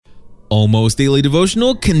Almost Daily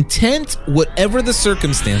Devotional, content whatever the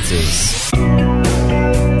circumstances.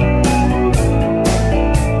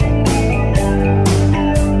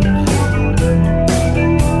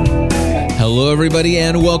 Hello, everybody,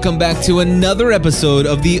 and welcome back to another episode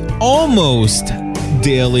of the Almost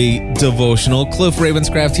Daily Devotional. Cliff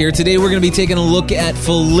Ravenscraft here. Today, we're going to be taking a look at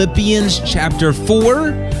Philippians chapter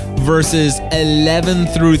 4, verses 11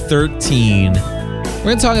 through 13. We're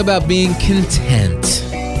going to talk about being content.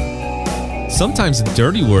 Sometimes a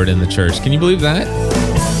dirty word in the church. Can you believe that?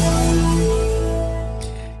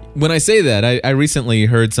 When I say that, I recently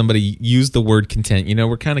heard somebody use the word content. You know,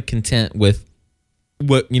 we're kind of content with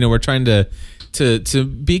what, you know, we're trying to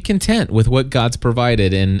be content with what God's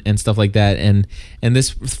provided and stuff like that. And this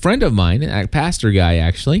friend of mine, a pastor guy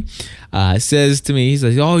actually, says to me, he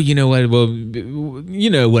says, "Oh, you know what? Well, you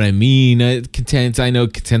know what I mean. Content. I know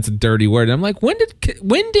content's a dirty word." And I'm like, when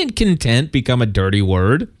did content become a dirty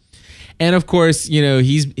word? And of course, you know,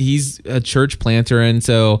 he's a church planter, and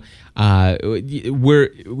so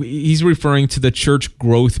he's referring to the church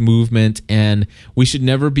growth movement, and we should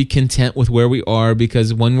never be content with where we are,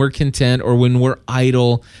 because when we're content or when we're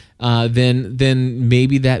idle, then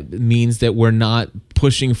maybe that means that we're not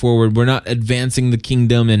pushing forward, we're not advancing the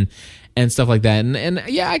kingdom and stuff like that. And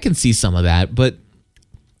yeah, I can see some of that, but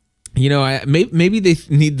you know, maybe they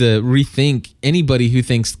need to rethink. Anybody who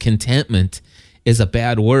thinks contentment is a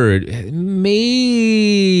bad word,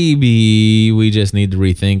 maybe we just need to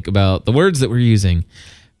rethink about the words that we're using.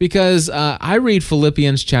 Because I read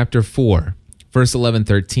Philippians chapter 4, verse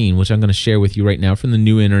 11-13, which I'm going to share with you right now from the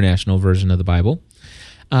New International Version of the Bible.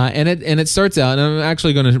 And it starts out, and I'm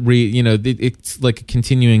actually going to read, you know, it's like a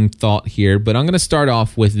continuing thought here, but I'm going to start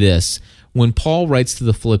off with this. When Paul writes to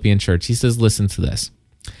the Philippian church, he says, listen to this.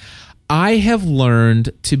 "I have learned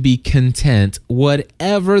to be content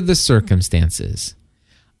whatever the circumstances.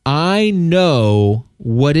 I know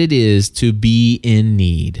what it is to be in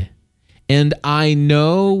need, and I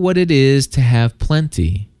know what it is to have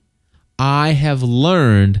plenty. I have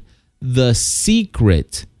learned the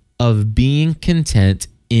secret of being content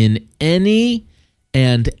in any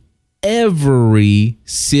and every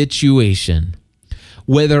situation,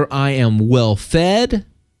 whether I am well fed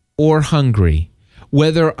or hungry,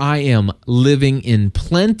 whether I am living in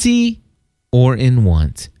plenty or in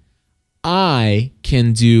want. I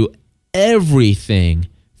can do everything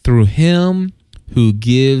through Him who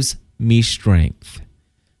gives me strength."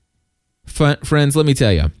 Friends, let me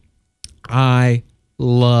tell you, I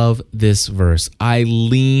love this verse. I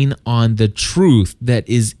lean on the truth that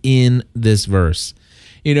is in this verse.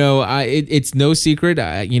 You know, it's no secret.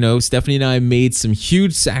 You know, Stephanie and I made some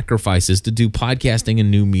huge sacrifices to do podcasting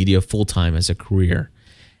and new media full time as a career,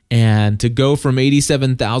 and to go from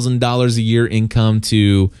 $87,000 a year income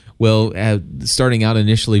to, well, starting out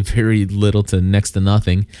initially very little to next to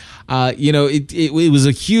nothing. You know, it was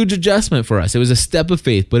a huge adjustment for us. It was a step of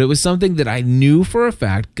faith, but it was something that I knew for a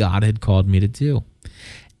fact God had called me to do.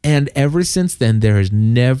 And ever since then, there has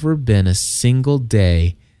never been a single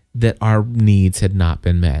day that our needs had not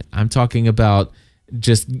been met. I'm talking about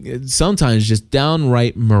just sometimes just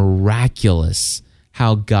downright miraculous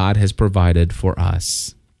how God has provided for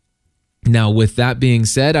us. Now, with that being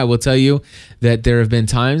said, I will tell you that there have been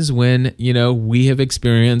times when, you know, we have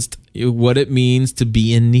experienced what it means to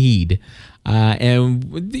be in need.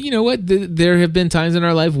 And you know what? There have been times in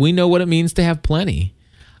our life we know what it means to have plenty.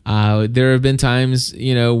 There have been times,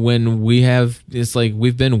 you know, when it's like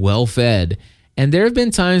we've been well fed. And there have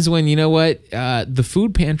been times when, you know what, the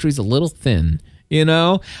food pantry's a little thin, you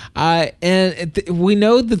know, and we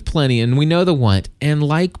know the plenty and we know the want. And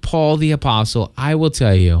like Paul the Apostle, I will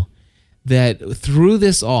tell you that through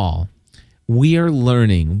this all, we are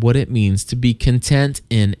learning what it means to be content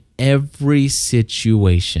in every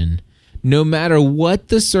situation. No matter what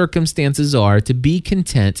the circumstances are, to be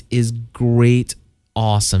content is great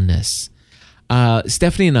awesomeness.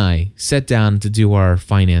 Stephanie and I sat down to do our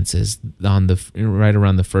finances right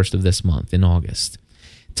around the 1st of this month in August.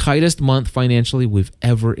 Tightest month financially we've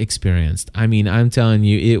ever experienced. I mean, I'm telling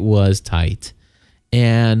you, it was tight.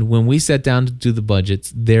 And when we sat down to do the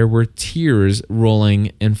budgets, there were tears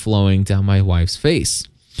rolling and flowing down my wife's face.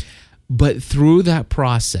 But through that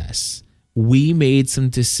process, we made some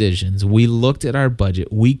decisions. We looked at our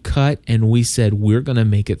budget, we cut, and we said, we're going to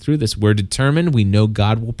make it through this. We're determined. We know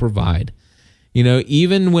God will provide. You know,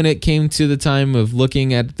 even when it came to the time of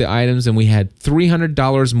looking at the items and we had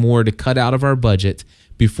 $300 more to cut out of our budget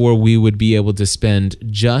before we would be able to spend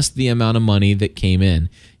just the amount of money that came in.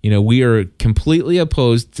 You know, we are completely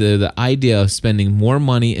opposed to the idea of spending more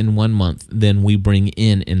money in 1 month than we bring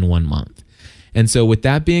in 1 month. And so with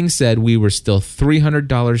that being said, we were still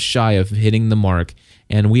 $300 shy of hitting the mark.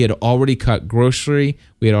 And we had already cut grocery.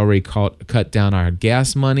 We had already cut down our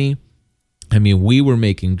gas money. I mean, we were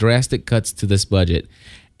making drastic cuts to this budget.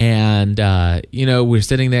 And, we're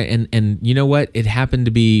sitting there and you know what? It happened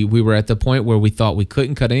to be, we were at the point where we thought we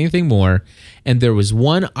couldn't cut anything more. And there was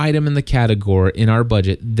one item in the category in our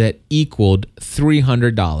budget that equaled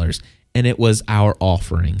 $300. And it was our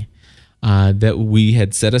offering that we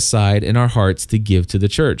had set aside in our hearts to give to the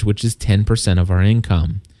church, which is 10% of our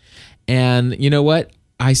income. And you know what?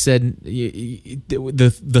 I said,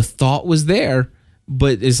 the thought was there,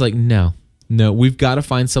 but it's like, no, we've got to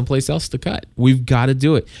find someplace else to cut. We've got to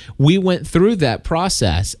do it. We went through that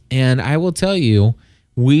process, and I will tell you,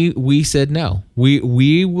 we said no.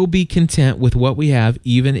 We will be content with what we have,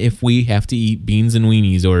 even if we have to eat beans and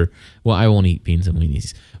weenies, I won't eat beans and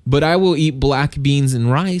weenies, but I will eat black beans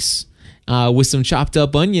and rice with some chopped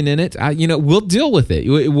up onion in it. We'll deal with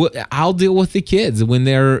it. I'll deal with the kids when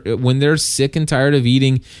they're sick and tired of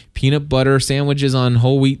eating peanut butter sandwiches on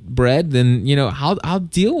whole wheat bread. Then I'll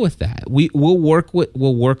deal with that. We'll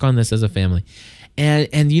work on this as a family,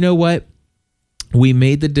 and you know what? We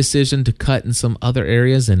made the decision to cut in some other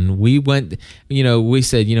areas, and we went. We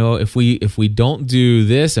said, if we don't do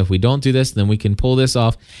this, then we can pull this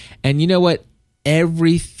off. And you know what?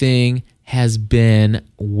 Everything has been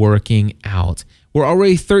working out. We're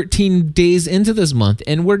already 13 days into this month,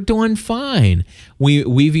 and we're doing fine.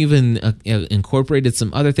 We've even incorporated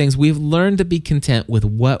some other things. We've learned to be content with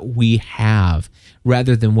what we have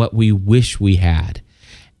rather than what we wish we had.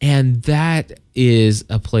 And that is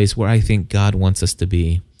a place where I think God wants us to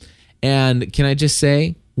be. And can I just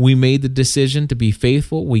say, we made the decision to be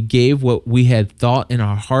faithful. We gave what we had thought in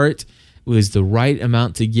our heart was the right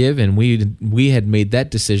amount to give, and we had made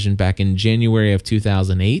that decision back in January of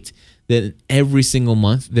 2008 that every single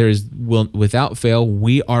month without fail,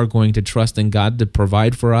 we are going to trust in God to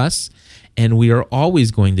provide for us, and we are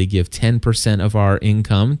always going to give 10% of our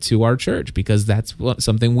income to our church because that's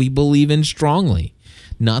something we believe in strongly.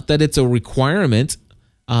 Not that it's a requirement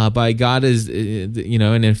by God,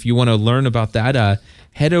 and if you want to learn about that,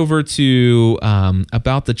 head over to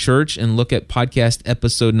About the Church and look at podcast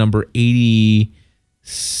episode number 86,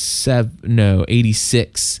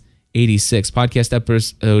 podcast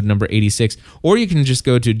episode number 86, or you can just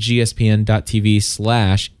go to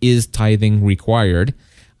gspn.tv/istithingrequired,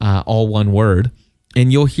 all one word,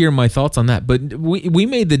 and you'll hear my thoughts on that. But we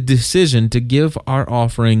made the decision to give our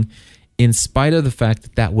offering in spite of the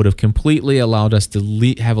fact that would have completely allowed us to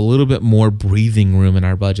have a little bit more breathing room in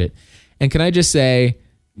our budget. And can I just say,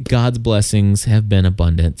 God's blessings have been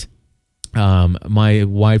abundant. My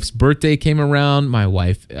wife's birthday came around. My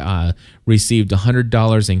wife received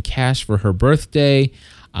 $100 in cash for her birthday.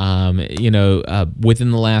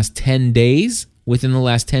 Within the last 10 days,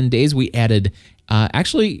 we added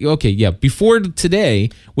before today,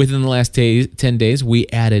 within the last 10 days, we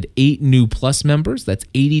added 8 new Plus members. That's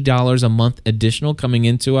 $80 a month additional coming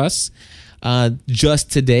into us.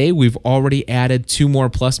 Just today, we've already added 2 more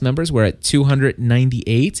Plus members. We're at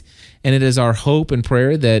 298, and it is our hope and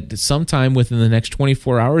prayer that sometime within the next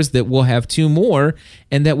 24 hours that we'll have 2 more,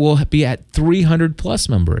 and that we'll be at 300 Plus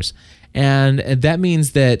members. And that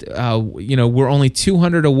means that we're only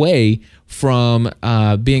 200 away from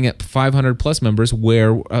being at 500 plus members,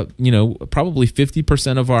 where probably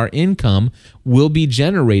 50% of our income will be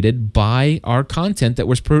generated by our content that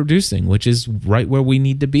we're producing, which is right where we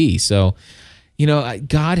need to be. So,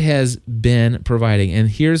 God has been providing. And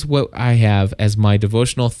here's what I have as my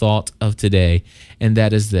devotional thought of today, and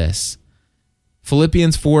that is this: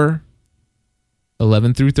 Philippians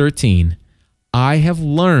 4:11 through 13. I have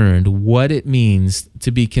learned what it means to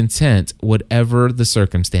be content whatever the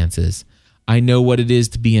circumstances. I know what it is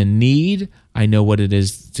to be in need. I know what it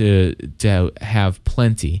is to have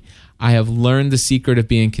plenty. I have learned the secret of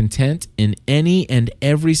being content in any and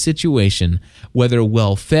every situation, whether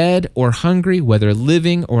well-fed or hungry, whether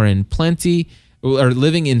living in plenty or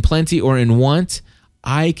in want.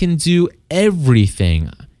 I can do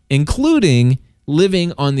everything, including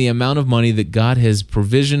living on the amount of money that God has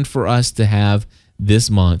provisioned for us to have this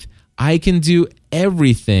month. I can do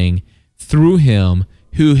everything through Him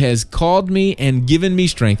who has called me and given me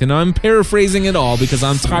strength. And I'm paraphrasing it all because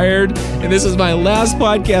I'm tired, and this is my last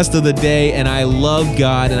podcast of the day, and I love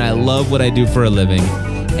God, and I love what I do for a living.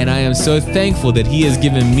 And I am so thankful that He has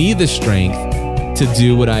given me the strength to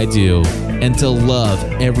do what I do and to love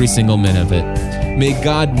every single minute of it. May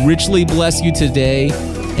God richly bless you today.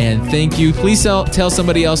 And thank you. Please tell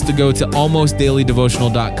somebody else to go to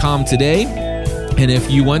almostdailydevotional.com today. And if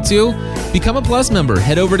you want to, become a Plus member.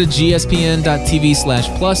 Head over to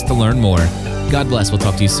gspn.tv/plus to learn more. God bless. We'll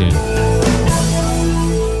talk to you soon.